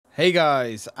Hey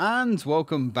guys, and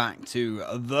welcome back to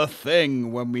The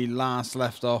Thing. When we last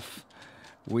left off,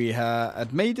 we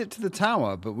had made it to the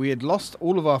tower, but we had lost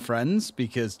all of our friends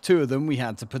because two of them we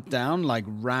had to put down like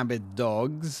rabid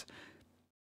dogs.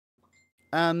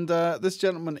 And this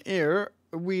gentleman here,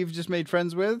 we've just made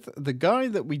friends with. The guy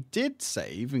that we did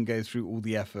save and go through all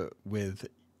the effort with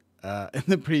in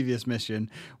the previous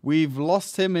mission, we've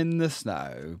lost him in the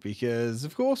snow because,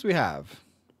 of course, we have.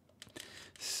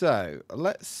 So,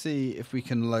 let's see if we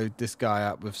can load this guy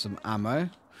up with some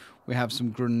ammo. We have some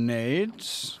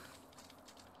grenades.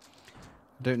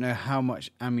 I don't know how much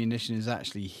ammunition is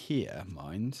actually here,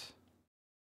 mind.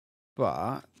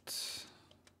 But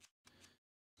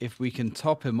if we can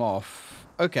top him off.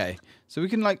 Okay, so we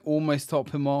can like almost top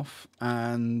him off,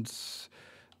 and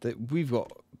that we've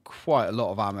got quite a lot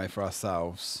of ammo for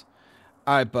ourselves.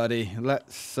 All right, buddy.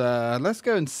 Let's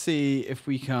go and see if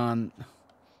we can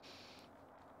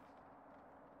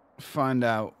find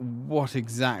out what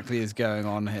exactly is going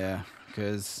on here,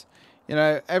 because you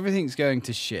know everything's going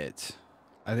to shit.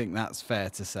 I think that's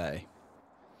fair to say.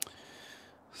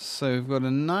 So we've got a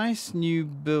nice new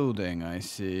building, I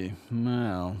see.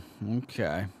 Well,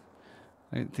 okay.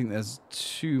 I don't think there's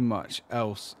too much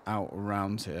else out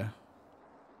around here.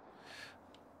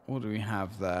 What do we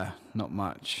have there? Not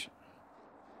much.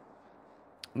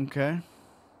 Okay.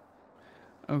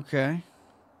 Okay.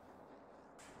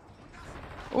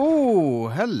 Oh,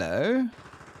 hello.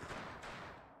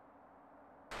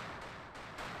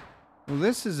 Well,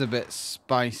 this is a bit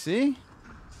spicy.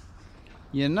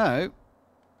 You know.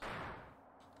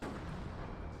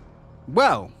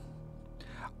 Well,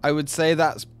 I would say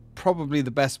that's probably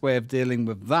the best way of dealing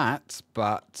with that,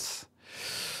 but,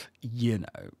 you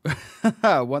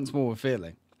know, once more we're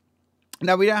feeling.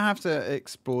 Now, we don't have to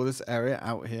explore this area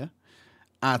out here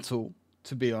at all,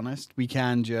 to be honest. We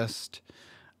can just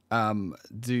go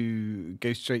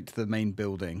straight to the main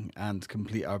building and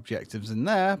complete our objectives in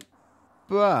there,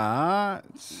 but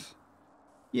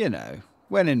you know,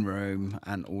 when in Rome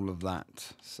and all of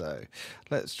that. So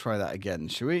let's try that again,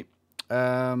 shall we?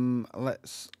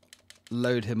 Let's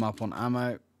load him up on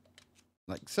ammo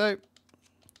like so,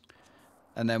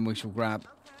 and then we shall grab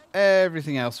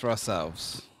everything else for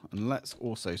ourselves. And let's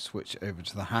also switch over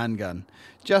to the handgun,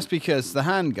 just because the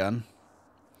handgun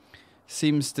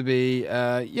seems to be,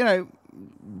 you know,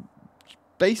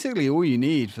 basically all you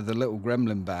need for the little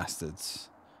gremlin bastards.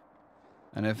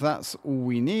 And if that's all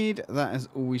we need, that is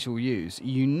all we shall use.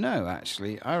 You know,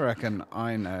 actually, I reckon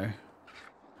I know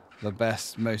the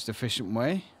best, most efficient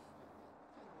way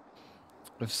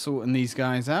of sorting these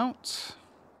guys out.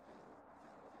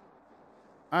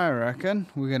 I reckon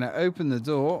we're going to open the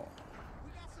door,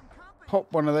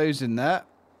 pop one of those in there,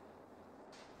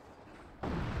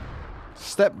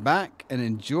 step back and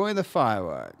enjoy the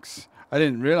fireworks. I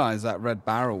didn't realize that red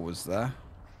barrel was there.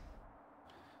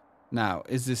 Now,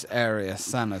 is this area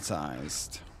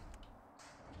sanitized?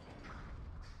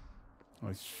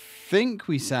 I think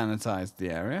we sanitized the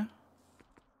area.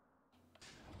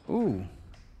 Ooh.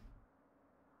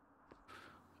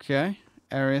 Okay,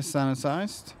 area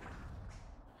sanitized.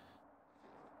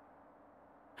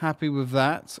 Happy with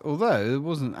that. Although there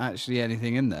wasn't actually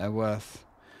anything in there worth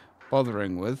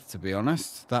bothering with, to be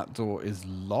honest. That door is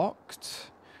locked,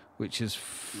 which is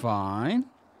fine.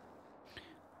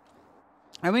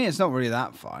 I mean, it's not really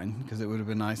that fine, because it would have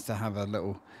been nice to have a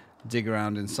little dig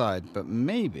around inside, but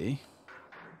maybe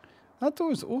that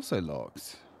door is also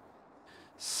locked.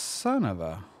 Son of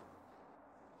a...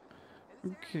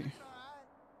 Okay.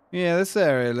 Yeah, this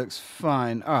area looks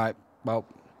fine. Alright, well,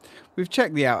 we've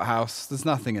checked the outhouse. There's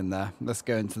nothing in there. Let's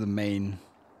go into the main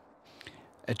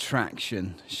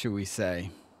attraction, shall we say,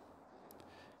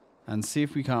 and see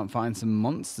if we can't find some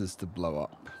monsters to blow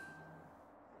up.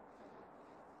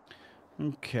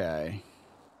 Okay,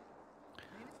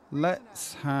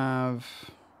 let's have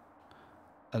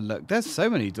a look. There's so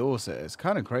many doors here, it's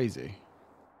kind of crazy.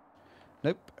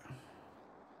 Nope.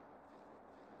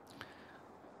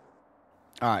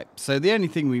 Alright, so the only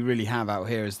thing we really have out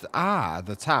here is the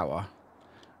tower.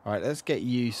 Alright, let's get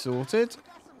you sorted.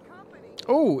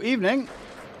 Oh, evening.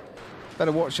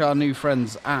 Better watch our new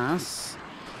friend's ass,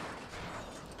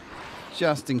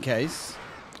 just in case.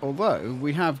 Although,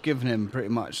 we have given him pretty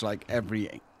much like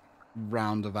every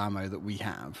round of ammo that we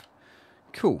have.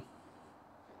 Cool.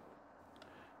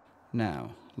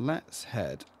 Now, let's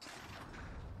head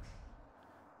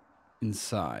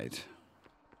inside.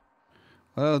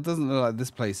 Well, it doesn't look like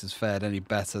this place has fared any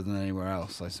better than anywhere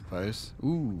else, I suppose.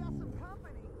 Ooh.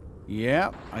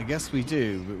 Yeah, I guess we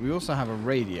do. But we also have a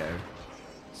radio.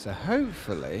 So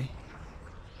hopefully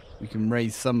we can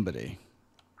raise somebody.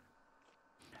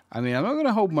 I mean, I'm not going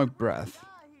to hold my breath.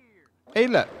 Hey,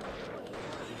 look.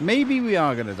 Maybe we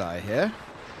are going to die here.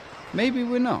 Maybe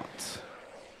we're not.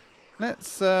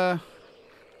 Let's try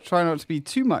not to be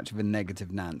too much of a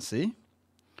negative Nancy.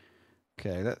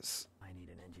 Okay, let's... I need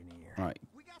an engineer. Right.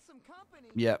 We got some company.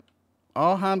 Yep.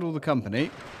 I'll handle the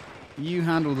company. You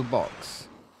handle the box.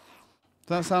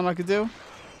 Does that sound like a deal?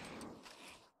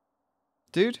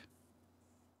 Dude?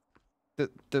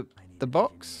 The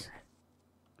box?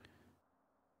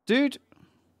 Dude?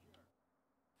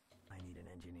 I need an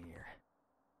engineer.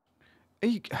 Are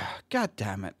you, God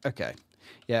damn it. Okay.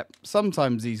 Yeah,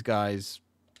 sometimes these guys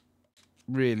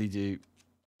really do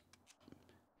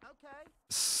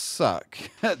suck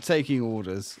at taking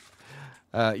orders.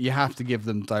 You have to give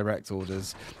them direct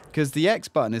orders. Because the X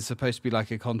button is supposed to be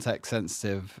like a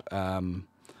context-sensitive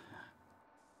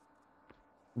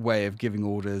way of giving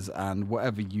orders and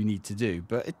whatever you need to do.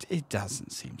 But it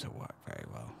doesn't seem to work very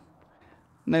well.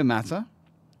 No matter.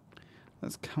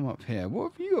 Let's come up here.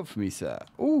 What have you got for me, sir?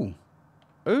 Ooh.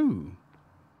 Ooh.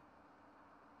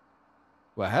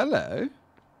 Well, hello.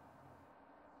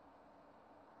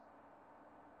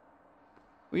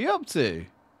 What are you up to?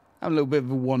 Having a little bit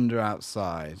of a wander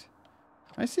outside.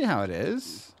 I see how it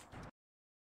is.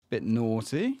 Bit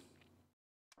naughty.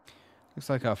 Looks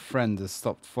like our friend has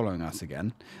stopped following us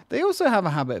again. They also have a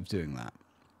habit of doing that.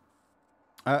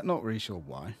 Not really sure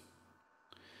why.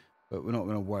 But we're not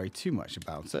going to worry too much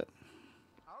about it.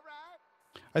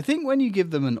 I think when you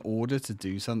give them an order to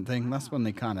do something, that's when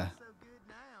they kind of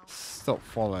stop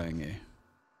following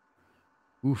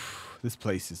you. Oof, this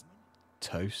place is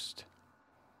toast.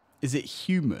 Is it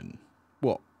human?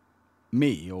 What?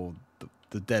 Me or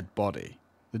the dead body?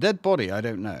 The dead body, I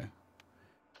don't know.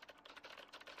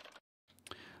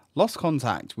 Lost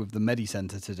contact with the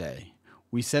Medicenter today.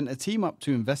 We sent a team up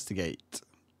to investigate,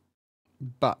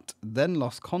 but then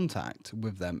lost contact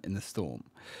with them in the storm.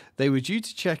 They were due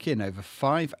to check in over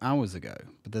 5 hours ago,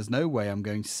 but there's no way I'm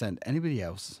going to send anybody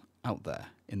else out there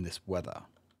in this weather.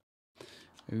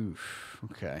 Oof,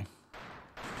 okay.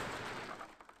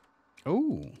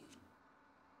 Ooh.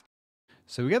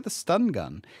 So we get the stun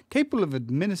gun. Capable of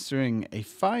administering a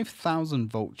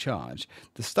 5,000 volt charge,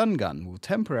 the stun gun will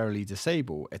temporarily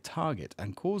disable a target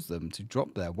and cause them to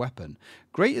drop their weapon.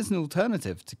 Great as an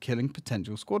alternative to killing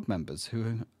potential squad members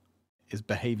who is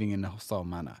behaving in a hostile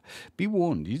manner. Be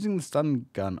warned, using the stun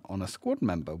gun on a squad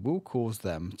member will cause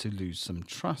them to lose some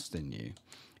trust in you.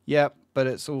 Yep, but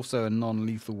it's also a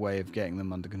non-lethal way of getting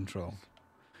them under control.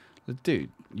 But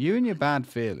dude, you and your bad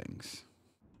feelings.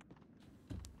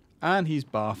 And he's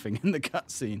barfing in the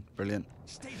cutscene. Brilliant.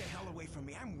 Stay the hell away from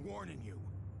me. I'm warning you.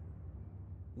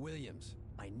 Williams,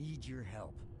 I need your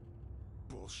help.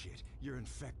 Bullshit. You're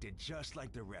infected just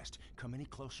like the rest. Come any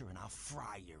closer and I'll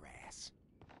fry your ass.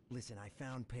 Listen, I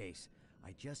found Pace.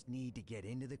 I just need to get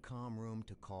into the comm room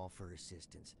to call for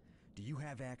assistance. Do you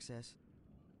have access?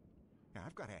 Now,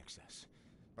 I've got access,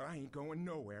 but I ain't going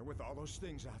nowhere with all those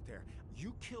things out there.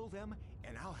 You kill them,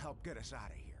 and I'll help get us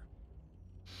out of here.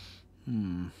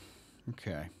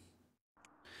 Okay.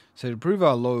 So to prove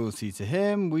our loyalty to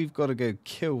him, we've got to go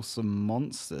kill some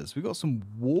monsters. We've got some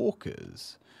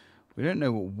walkers. We don't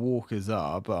know what walkers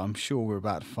are, but I'm sure we're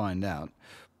about to find out.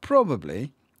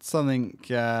 Probably something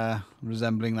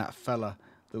resembling that fella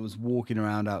that was walking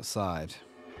around outside.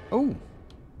 Oh.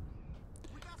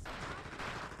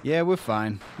 Yeah, we're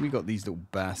fine. We got these little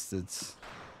bastards.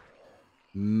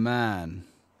 Man.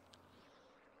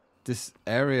 This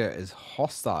area is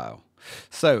hostile.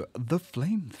 So, the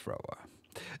flamethrower.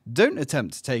 Don't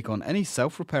attempt to take on any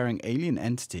self-repairing alien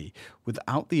entity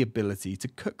without the ability to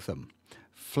cook them.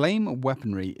 Flame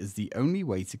weaponry is the only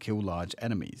way to kill large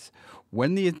enemies.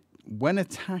 When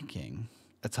attacking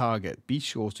a target, be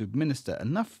sure to administer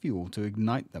enough fuel to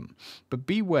ignite them, but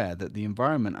beware that the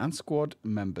environment and squad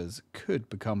members could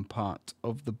become part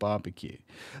of the barbecue.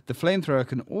 The flamethrower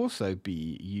can also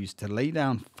be used to lay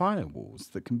down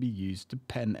firewalls that can be used to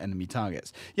pen enemy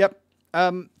targets. Yep,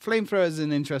 flamethrower is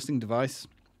an interesting device.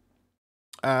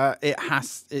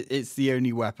 It's the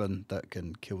only weapon that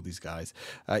can kill these guys.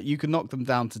 You can knock them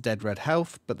down to dead red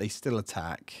health, but they still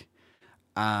attack.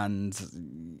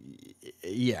 And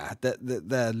yeah,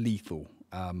 they're lethal.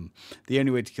 The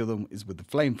only way to kill them is with the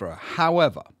flamethrower.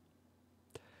 However,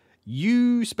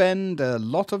 you spend a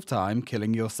lot of time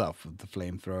killing yourself with the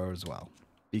flamethrower as well,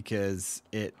 because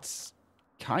it's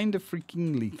kind of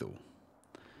freaking lethal.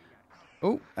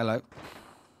 Oh, hello.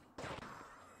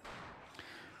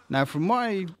 Now, from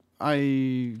what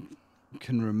I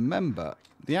can remember,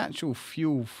 the actual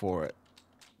fuel for it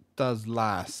does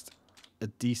last a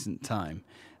decent time.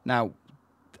 Now,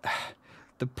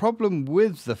 the problem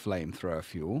with the flamethrower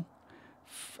fuel,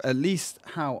 at least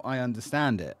how I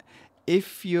understand it,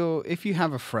 if you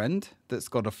have a friend that's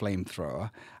got a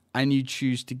flamethrower and you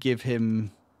choose to give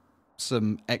him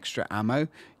some extra ammo,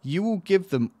 you will give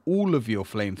them all of your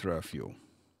flamethrower fuel.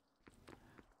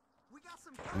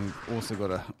 And we've also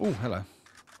got a... Oh, hello.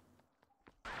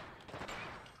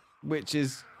 Which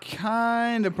is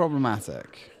kind of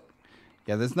problematic.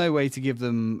 Yeah, there's no way to give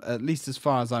them, at least as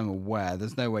far as I'm aware,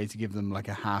 there's no way to give them like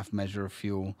a half measure of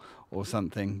fuel or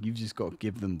something. You've just got to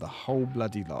give them the whole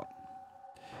bloody lot.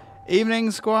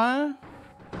 Evening, Squire.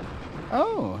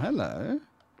 Oh, hello.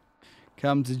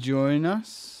 Come to join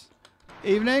us.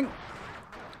 Evening.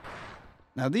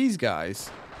 Now these guys,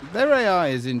 their AI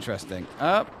is interesting.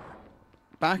 Up.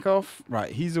 Back off.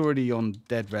 Right, he's already on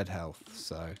dead red health,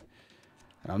 so...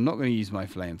 I'm not going to use my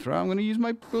flamethrower. I'm going to use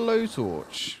my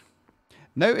blowtorch.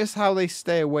 Notice how they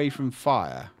stay away from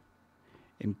fire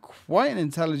in quite an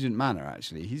intelligent manner,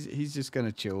 actually. He's just going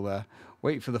to chill there,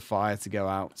 wait for the fire to go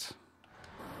out.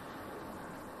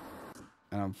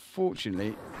 And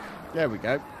unfortunately, there we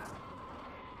go.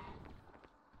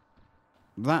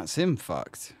 That's him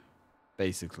fucked,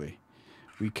 basically.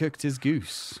 We cooked his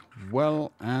goose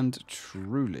well and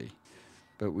truly.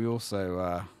 But we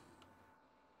also...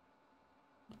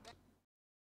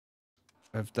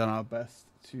 have done our best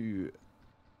to...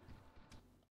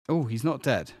 Oh, he's not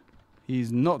dead. He's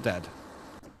not dead.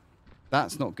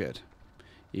 That's not good.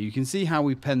 You can see how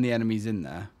we pen the enemies in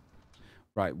there.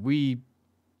 Right, we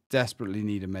desperately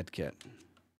need a med kit.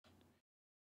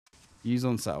 Use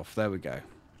on self. There we go.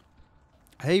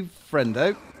 Hey,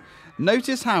 friendo.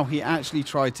 Notice how he actually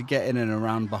tried to get in and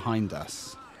around behind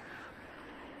us.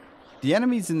 The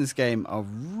enemies in this game are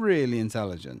really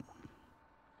intelligent.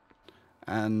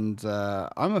 And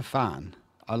I'm a fan.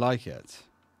 I like it.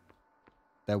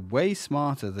 They're way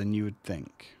smarter than you would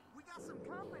think.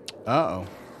 Uh-oh.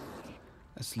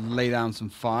 Let's lay down some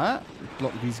fire.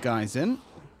 Block these guys in.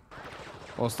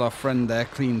 Whilst our friend there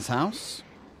cleans house.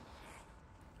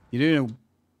 You're doing a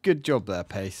good job there,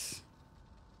 Pace.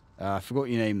 I forgot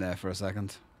your name there for a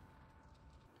second.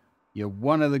 You're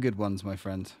one of the good ones, my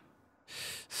friend.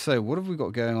 So, what have we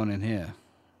got going on in here?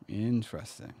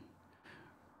 Interesting.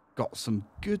 Got some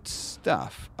good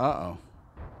stuff. Uh-oh.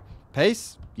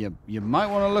 Pace, you might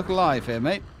want to look alive here,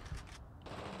 mate.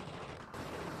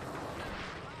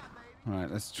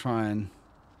 Alright, let's try and...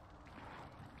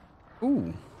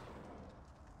 Ooh.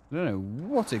 I don't know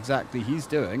what exactly he's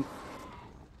doing.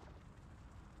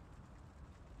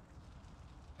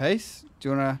 Pace, do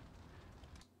you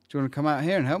wanna come out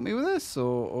here and help me with this,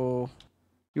 or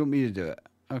you want me to do it?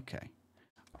 Okay.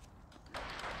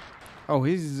 Oh,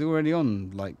 he's already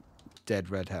on, like, dead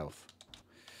red health.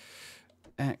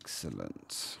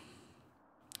 Excellent.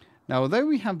 Now, although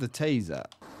we have the taser,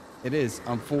 it is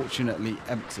unfortunately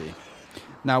empty.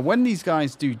 Now, when these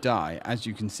guys do die, as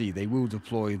you can see, they will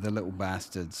deploy the little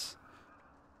bastards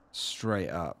straight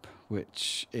up,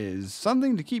 which is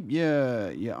something to keep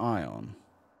your eye on.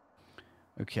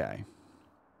 Okay.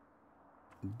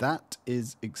 That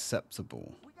is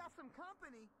acceptable.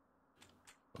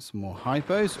 Got some more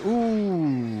hypos.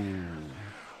 Ooh.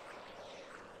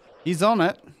 He's on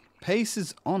it. Pace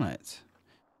is on it.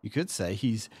 You could say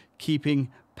he's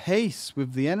keeping pace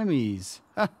with the enemies.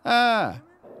 Ha ha.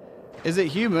 Is it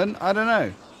human? I don't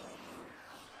know.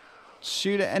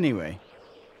 Shoot it anyway.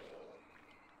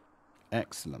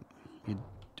 Excellent.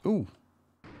 Ooh.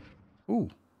 Ooh.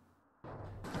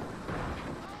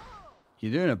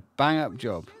 You're doing a bang-up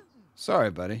job.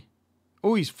 Sorry, buddy.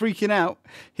 Oh, he's freaking out.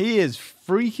 He is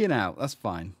freaking out. That's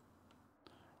fine.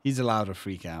 He's allowed to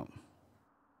freak out.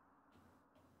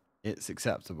 It's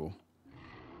acceptable.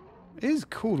 It is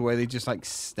cool the way they just, like,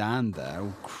 stand there,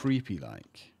 all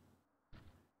creepy-like.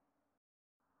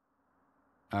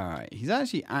 Alright, he's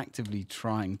actually actively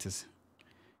trying to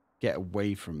get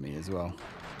away from me as well.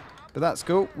 But that's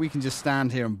cool. We can just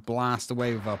stand here and blast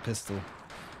away with our pistol.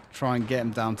 Try and get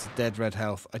him down to dead red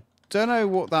health. I don't know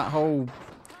what that whole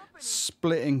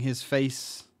splitting his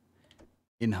face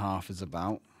in half is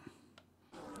about.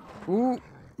 Ooh,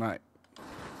 right.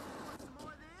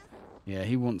 Yeah,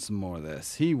 he wants some more of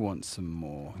this. He wants some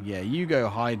more. Yeah, you go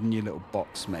hide in your little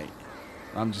box, mate.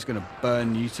 I'm just going to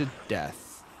burn you to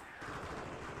death.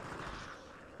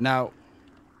 Now,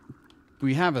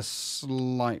 we have a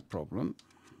slight problem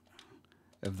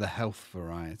of the health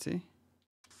variety.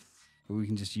 But we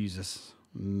can just use this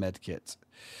med kit.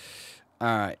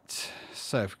 Alright,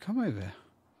 so if we come over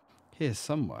here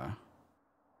somewhere,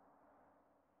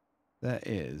 there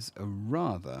is a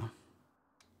rather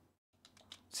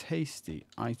tasty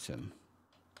item.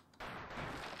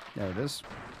 There it is.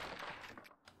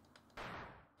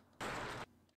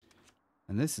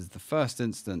 And this is the first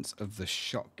instance of the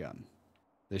shotgun.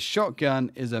 The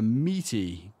shotgun is a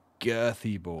meaty,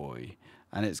 girthy boy.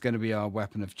 And it's going to be our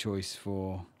weapon of choice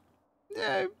for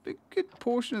a good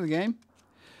portion of the game.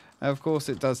 Of course,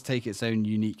 it does take its own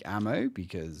unique ammo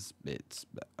because it's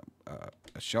a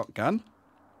shotgun.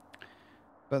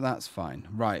 But that's fine.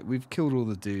 Right, we've killed all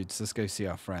the dudes. Let's go see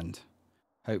our friend.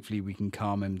 Hopefully we can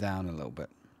calm him down a little bit.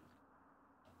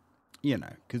 You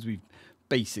know, because we've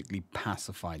basically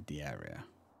pacified the area.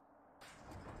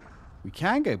 We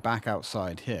can go back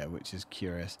outside here, which is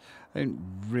curious. I don't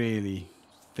really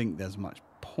think there's much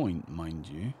point, mind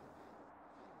you.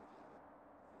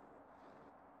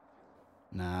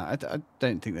 Nah, I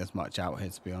don't think there's much out here,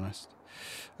 to be honest.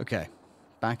 Okay,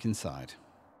 back inside.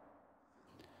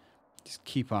 Just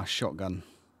keep our shotgun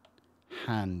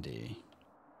handy.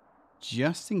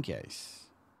 Just in case.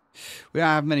 We don't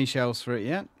have many shells for it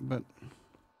yet, but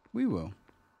we will.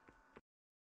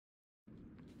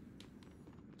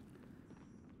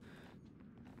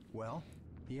 Well,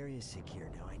 the area's secure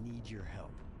now. I need your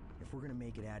help. If we're gonna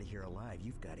make it out of here alive,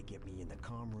 you've got to get me in the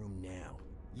comm room now.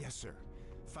 Yes, sir.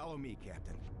 Follow me,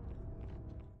 Captain.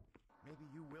 Maybe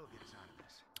you will get us out of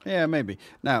this. Yeah, maybe.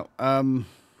 Now,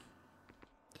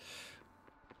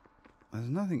 there's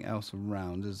nothing else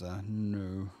around, is there?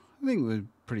 No. I think we're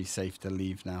pretty safe to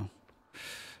leave now.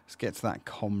 Let's get to that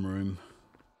comm room.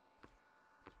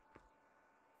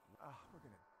 We're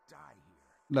gonna die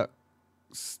here. Look,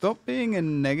 stop being a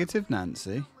negative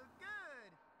Nancy.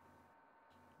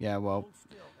 Yeah, well, Hold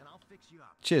still, and I'll fix you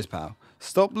up. cheers, pal.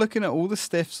 Stop looking at all the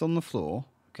stiffs on the floor,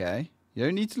 okay? You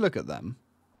don't need to look at them.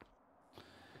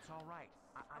 It's all right.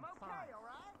 I'm okay,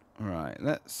 all right? All right,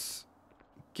 let's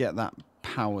get that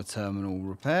power terminal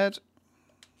repaired.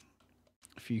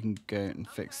 If you can go and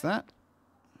fix that.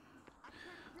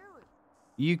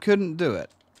 You couldn't do it.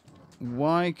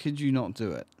 Why could you not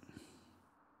do it?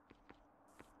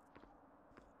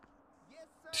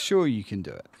 Sure you can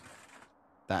do it.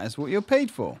 That is what you're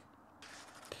paid for.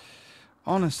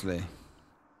 Honestly.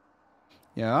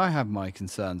 Yeah, I have my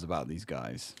concerns about these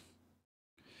guys.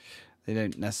 They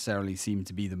don't necessarily seem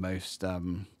to be the most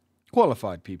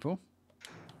qualified people.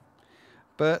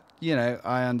 But, you know,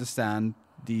 I understand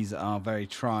these are very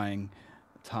trying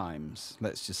times.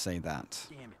 Let's just say that.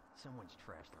 Damn it, someone's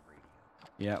trashed the radio.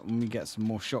 Yeah, let me get some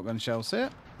more shotgun shells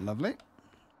here. Lovely.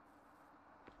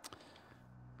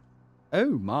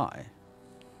 Oh my.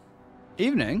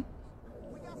 Evening.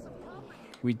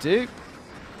 We do.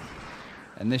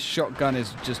 And this shotgun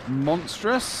is just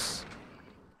monstrous.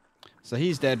 So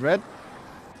he's dead red.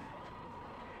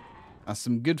 That's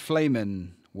some good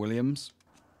flaming, Williams.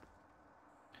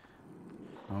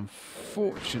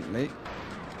 Unfortunately.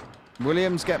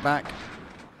 Williams, get back.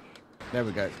 There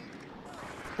we go.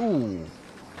 Ooh.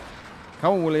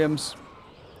 Come on, Williams.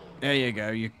 There you go.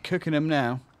 You're cooking him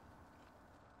now.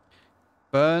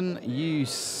 Burn, you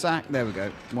sack. There we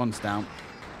go. One's down.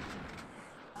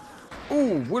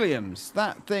 Ooh, Williams.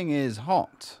 That thing is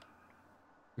hot.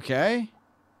 Okay.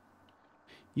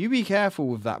 You be careful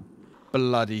with that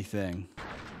bloody thing.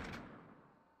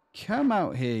 Come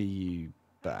out here, you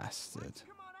bastard.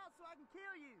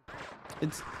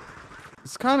 It's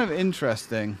kind of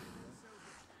interesting,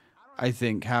 I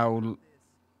think, how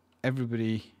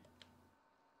everybody...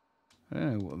 I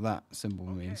don't know what that symbol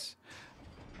means.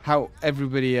 How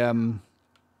everybody, oh,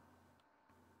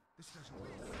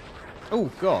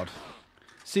 God.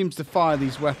 Seems to fire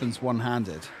these weapons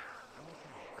one-handed.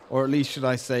 Or at least, should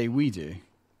I say, we do.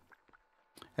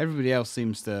 Everybody else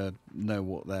seems to know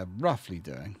what they're roughly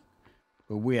doing.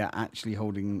 But we are actually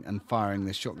holding and firing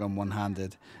this shotgun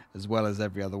one-handed as well as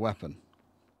every other weapon.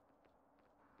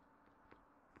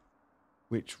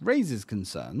 Which raises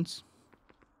concerns.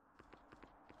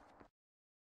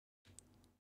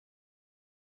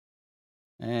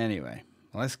 Anyway,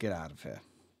 let's get out of here.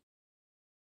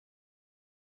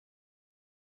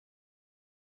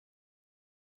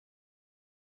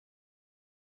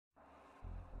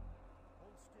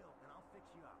 Hold still, and I'll fix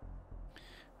you up.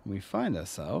 We find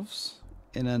ourselves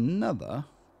in another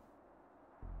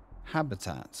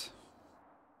habitat.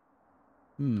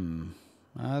 I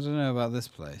don't know about this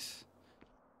place.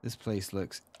 This place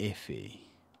looks iffy.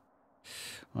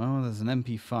 Well, there's an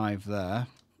MP5 there.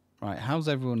 Right, how's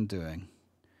everyone doing?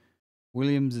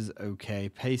 Williams is okay.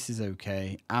 Pace is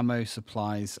okay. Ammo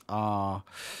supplies are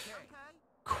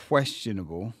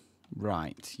questionable.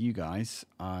 Right, you guys,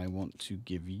 I want to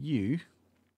give you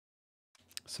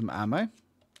some ammo.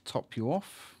 Top you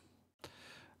off.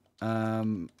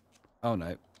 Oh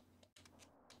no.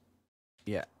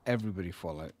 Yeah, everybody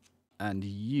follow. And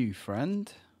you,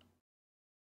 friend.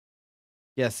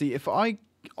 Yeah, see, if I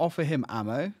offer him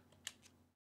ammo,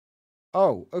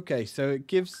 Oh, okay. So it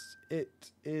gives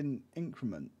it in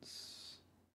increments.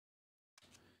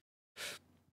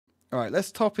 All right,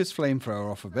 let's top his flamethrower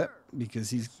off a bit because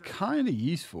he's kind of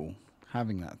useful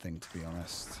having that thing, to be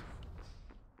honest.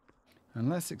 And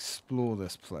let's explore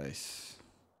this place.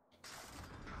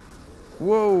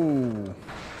 Whoa!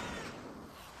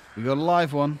 We got a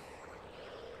live one.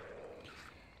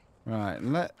 Right,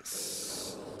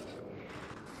 let's...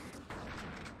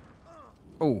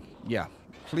 Oh, yeah.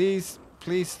 Please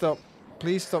stop.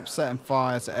 Please stop setting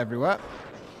fires everywhere.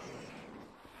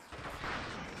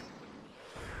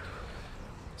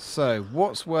 So,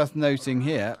 what's worth noting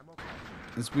here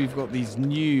is we've got these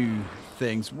new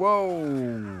things.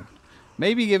 Whoa!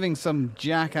 Maybe giving some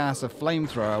jackass a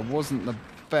flamethrower wasn't the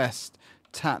best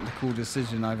tactical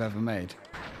decision I've ever made.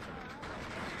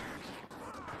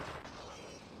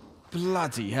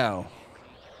 Bloody hell.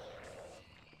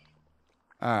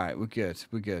 Alright, we're good.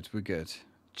 We're good. We're good.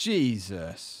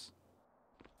 Jesus.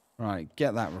 Right,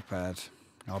 get that repaired.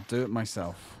 I'll do it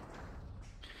myself.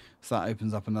 So that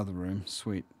opens up another room.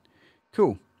 Sweet.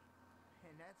 Cool.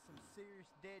 And that's some serious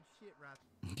dead shit right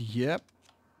there. Yep.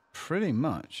 Pretty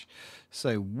much.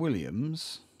 So,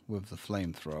 Williams with the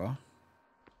flamethrower.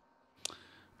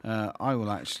 I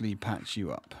will actually patch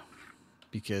you up.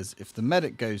 Because if the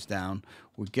medic goes down,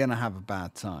 we're going to have a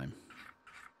bad time.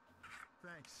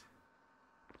 Thanks.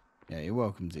 Yeah, you're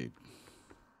welcome, dude.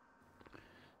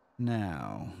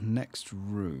 Now, next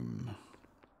room.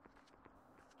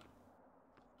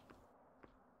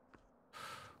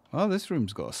 Well, this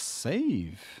room's got a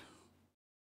save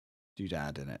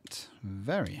doodad in it.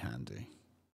 Very handy.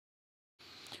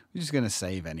 We're just going to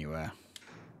save anywhere.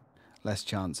 Less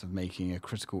chance of making a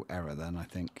critical error then, I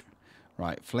think.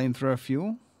 Right, flamethrower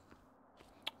fuel.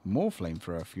 More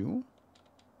flamethrower fuel.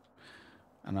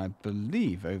 And I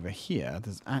believe over here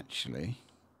there's actually...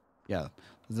 Yeah,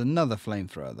 there's another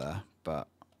flamethrower there, but...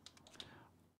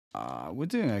 we're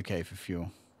doing okay for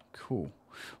fuel. Cool.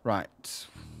 Right.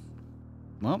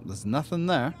 Well, there's nothing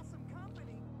there.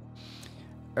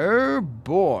 Oh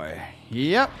boy.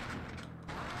 Yep.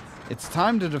 It's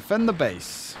time to defend the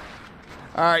base.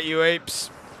 Alright, you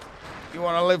apes. You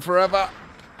want to live forever?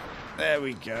 There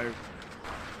we go.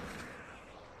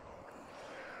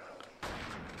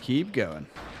 Keep going.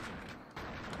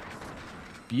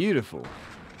 Beautiful.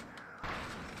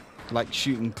 Like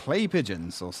shooting clay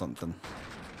pigeons or something.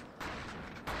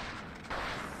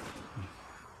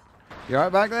 You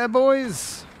alright back there,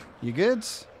 boys? You good?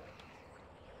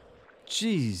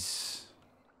 Jeez.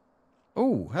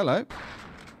 Oh, hello.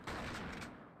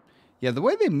 Yeah, the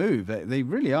way they move, they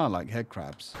really are like head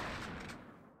crabs.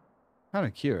 Kind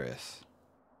of curious.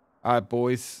 Alright,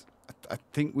 boys. I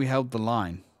think we held the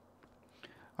line.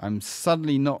 I'm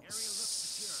suddenly not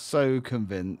so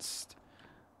convinced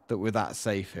that we're that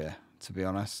safe here, to be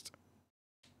honest.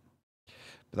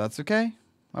 But that's okay.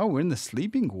 Oh, we're in the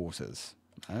sleeping quarters.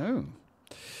 Oh.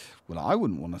 Well, I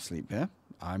wouldn't want to sleep here.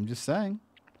 I'm just saying.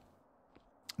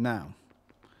 Now.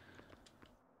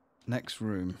 Next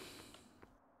room.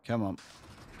 Come on.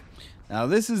 Now,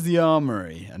 this is the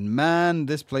armory. And man,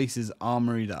 this place is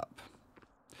armoried up.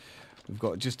 We've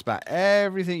got just about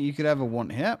everything you could ever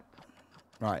want here.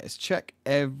 Right, let's check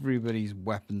everybody's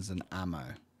weapons and ammo.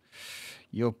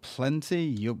 You're plenty.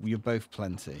 You're both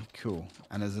plenty. Cool.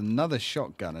 And there's another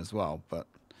shotgun as well, but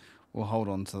we'll hold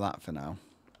on to that for now.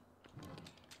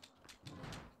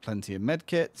 Plenty of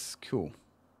medkits. Cool.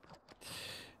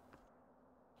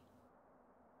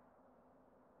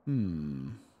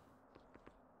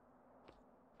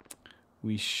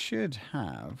 We should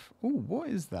have... Oh, what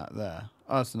is that there?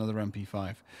 Oh, it's another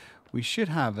MP5. We should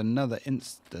have another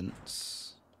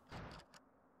instance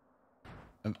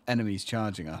of enemies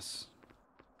charging us.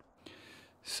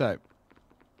 So,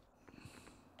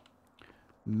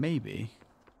 maybe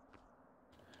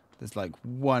there's like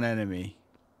one enemy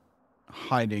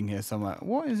hiding here somewhere.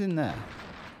 What is in there?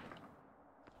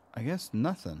 I guess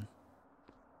nothing.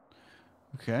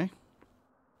 Okay.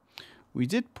 We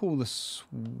did pull the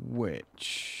switch.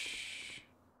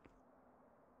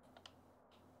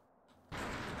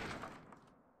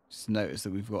 Just notice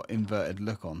that we've got inverted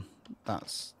look on.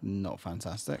 That's not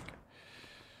fantastic.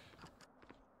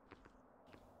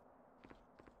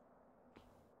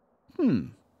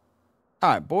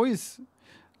 Alright, boys.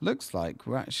 Looks like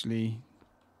we're actually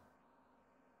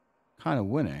kind of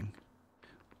winning.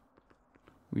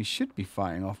 We should be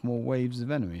fighting off more waves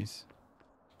of enemies.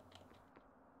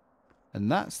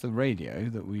 And that's the radio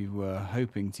that we were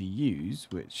hoping to use,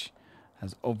 which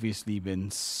has obviously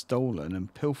been stolen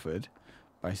and pilfered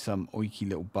by some oiky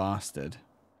little bastard,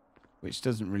 which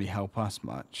doesn't really help us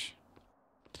much.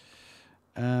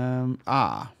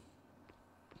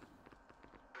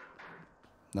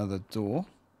 Another door.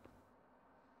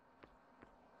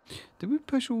 Did we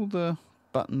push all the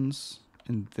buttons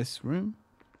in this room?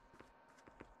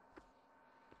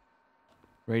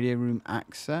 Radio room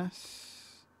access.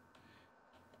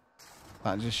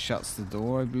 That just shuts the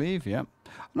door, I believe. Yep.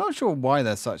 I'm not sure why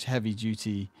there's such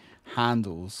heavy-duty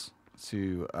handles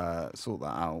to sort that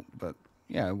out, but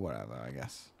yeah, whatever, I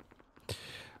guess.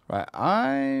 Right,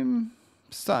 I'm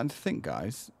starting to think,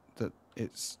 guys, that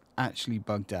it's actually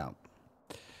bugged out,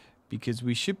 because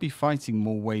we should be fighting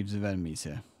more waves of enemies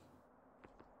here.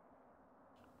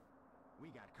 We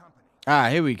got company. Ah,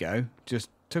 here we go. Just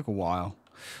took a while.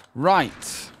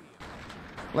 Right.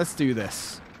 Let's do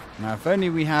this. Now, if only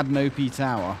we had an OP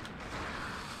tower.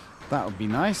 That would be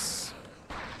nice.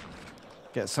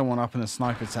 Get someone up in a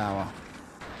sniper tower.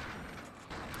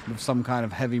 With some kind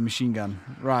of heavy machine gun.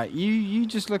 Right, you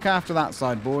just look after that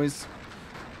side, boys.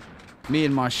 Me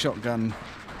and my shotgun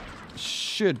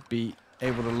should be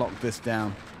able to lock this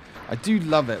down. I do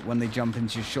love it when they jump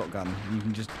into your shotgun. You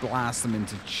can just blast them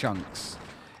into chunks.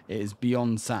 It is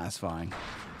beyond satisfying.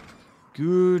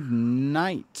 Good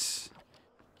night,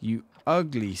 you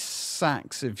ugly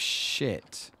sacks of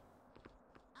shit.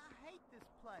 I hate this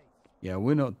place. Yeah,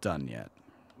 we're not done yet.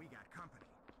 We got company.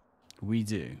 We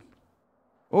do.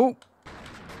 Oh!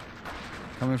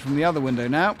 Coming from the other window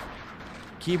now.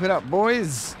 Keep it up,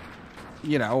 boys.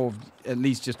 You know, or at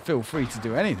least just feel free to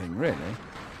do anything, really.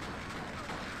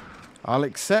 I'll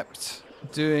accept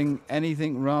doing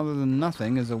anything rather than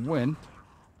nothing as a win.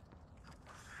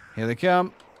 Here they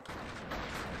come.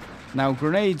 Now,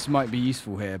 grenades might be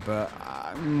useful here, but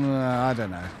I don't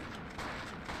know.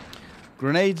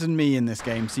 Grenades and me in this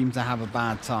game seem to have a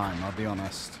bad time, I'll be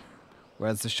honest.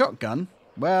 Whereas the shotgun,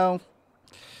 well,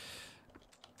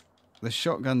 the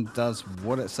shotgun does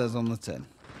what it says on the tin.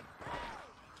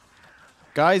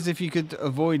 Guys, if you could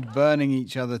avoid burning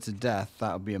each other to death,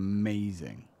 that would be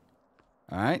amazing.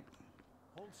 Alright?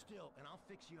 Hold still and I'll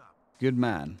fix you up. Good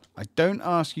man. I don't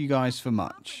ask you guys for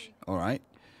much, alright?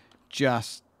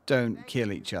 Just don't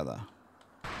kill each other.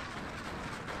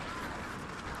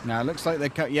 Now, it looks like they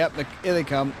cut. Yep, here they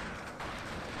come.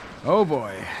 Oh,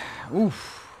 boy.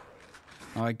 Oof.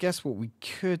 Now, I guess what we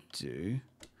could do,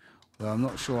 though I'm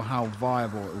not sure how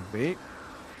viable it will be,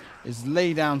 is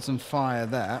lay down some fire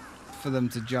there for them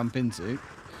to jump into.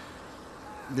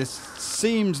 This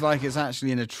seems like it's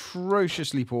actually an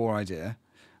atrociously poor idea,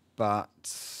 but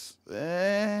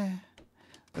let's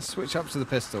switch up to the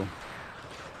pistol.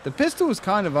 The pistol is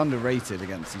kind of underrated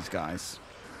against these guys.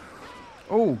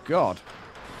 Oh, God.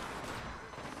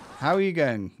 How are you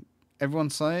going? Everyone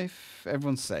safe?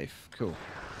 Everyone's safe. Cool.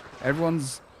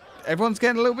 Everyone's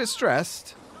getting a little bit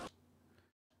stressed.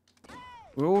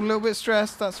 We're all a little bit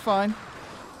stressed. That's fine.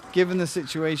 Given the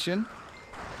situation.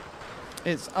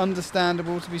 It's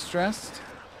understandable to be stressed.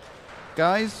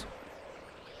 Guys,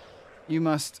 you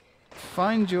must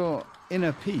find your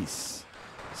inner peace.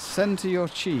 Center your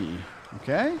chi.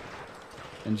 Okay?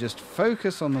 And just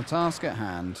focus on the task at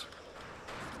hand,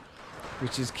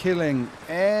 which is killing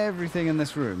everything in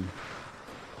this room.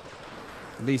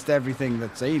 At least everything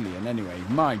that's alien, anyway.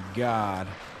 My God.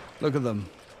 Look at them.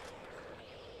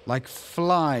 Like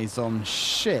flies on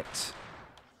shit.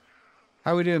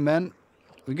 How we doing, men?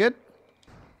 We good?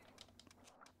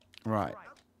 Right.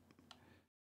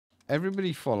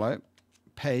 Everybody follow.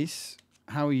 Pace.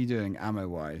 How are you doing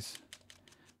ammo-wise?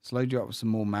 Let's load you up with some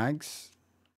more mags.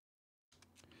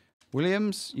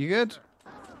 Williams, you good?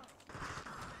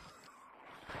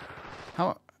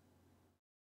 How?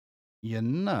 You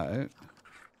know,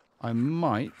 I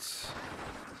might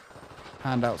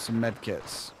hand out some med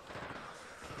kits.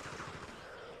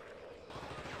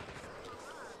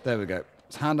 There we go.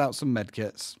 Let's hand out some med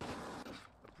kits.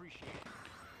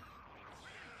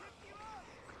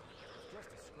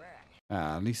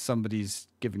 At least somebody's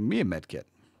giving me a med kit.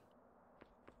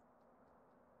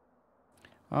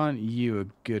 Aren't you a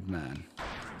good man?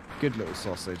 Good little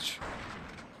sausage.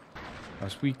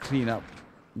 As we clean up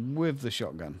with the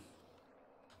shotgun.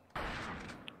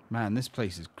 Man, this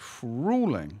place is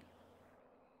crawling.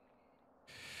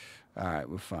 Alright,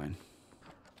 we're fine.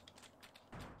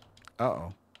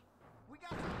 Uh-oh.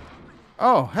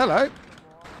 Oh, hello.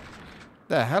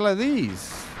 The hell are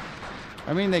these?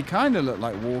 I mean, they kind of look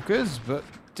like walkers, but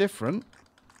different.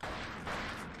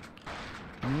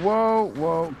 Whoa,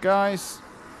 whoa, guys.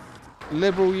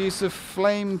 Liberal use of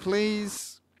flame,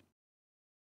 please.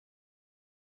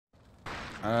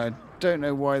 I don't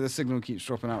know why the signal keeps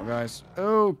dropping out, guys.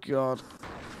 Oh, God.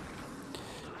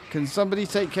 Can somebody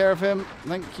take care of him?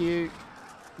 Thank you.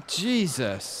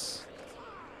 Jesus.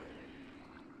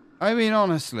 I mean,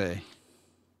 honestly.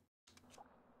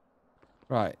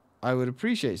 Right. I would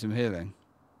appreciate some healing.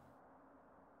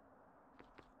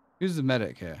 Who's the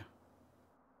medic here?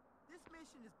 This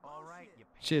mission is all right.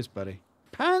 Cheers, buddy.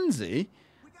 Pansy?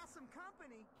 We got some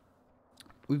company.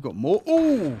 We've got more.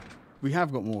 Oh, we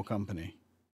have got more company.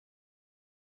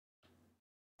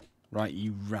 Right,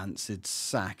 you rancid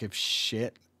sack of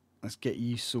shit. Let's get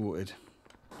you sorted.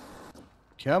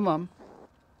 Come on.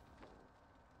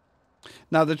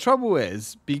 Now, the trouble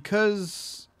is,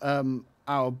 because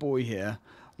our boy here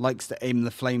likes to aim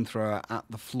the flamethrower at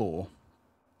the floor,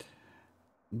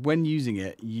 when using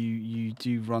it, you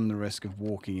do run the risk of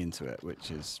walking into it,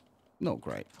 which is not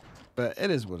great. But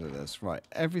it is what it is. Right,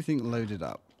 everything loaded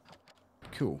up.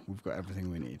 Cool, we've got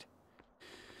everything we need.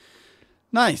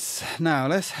 Nice. Now,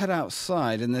 let's head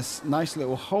outside in this nice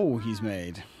little hole he's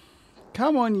made.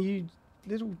 Come on, you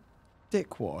little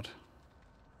dickwad.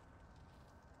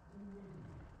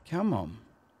 Come on.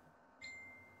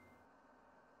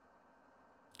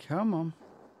 Come on.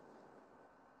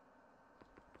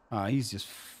 Ah, he's just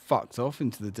fucked off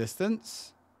into the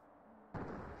distance.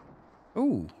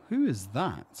 Oh, who is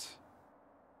that?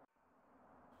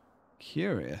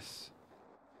 Curious.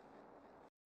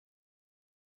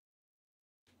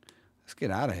 Let's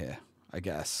get out of here, I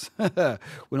guess. We're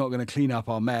not going to clean up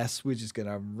our mess. We're just going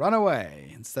to run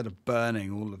away instead of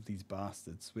burning all of these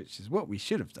bastards, which is what we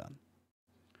should have done.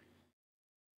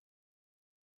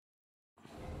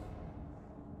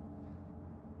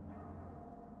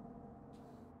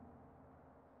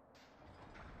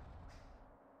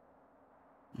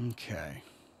 Okay.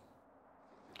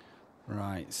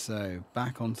 Right, so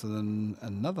back onto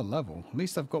another level. At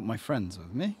least I've got my friends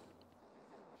with me,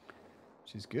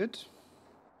 which is good.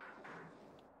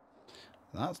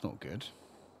 That's not good.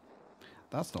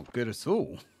 That's not good at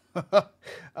all.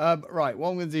 Right, what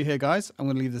I'm going to do here, guys, I'm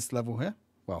going to leave this level here.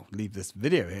 Well, leave this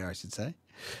video here, I should say.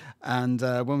 And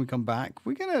when we come back,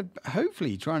 we're going to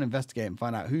hopefully try and investigate and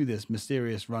find out who this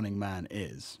mysterious running man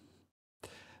is.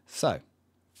 So,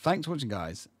 thanks for watching,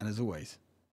 guys. And as always,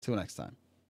 till next time.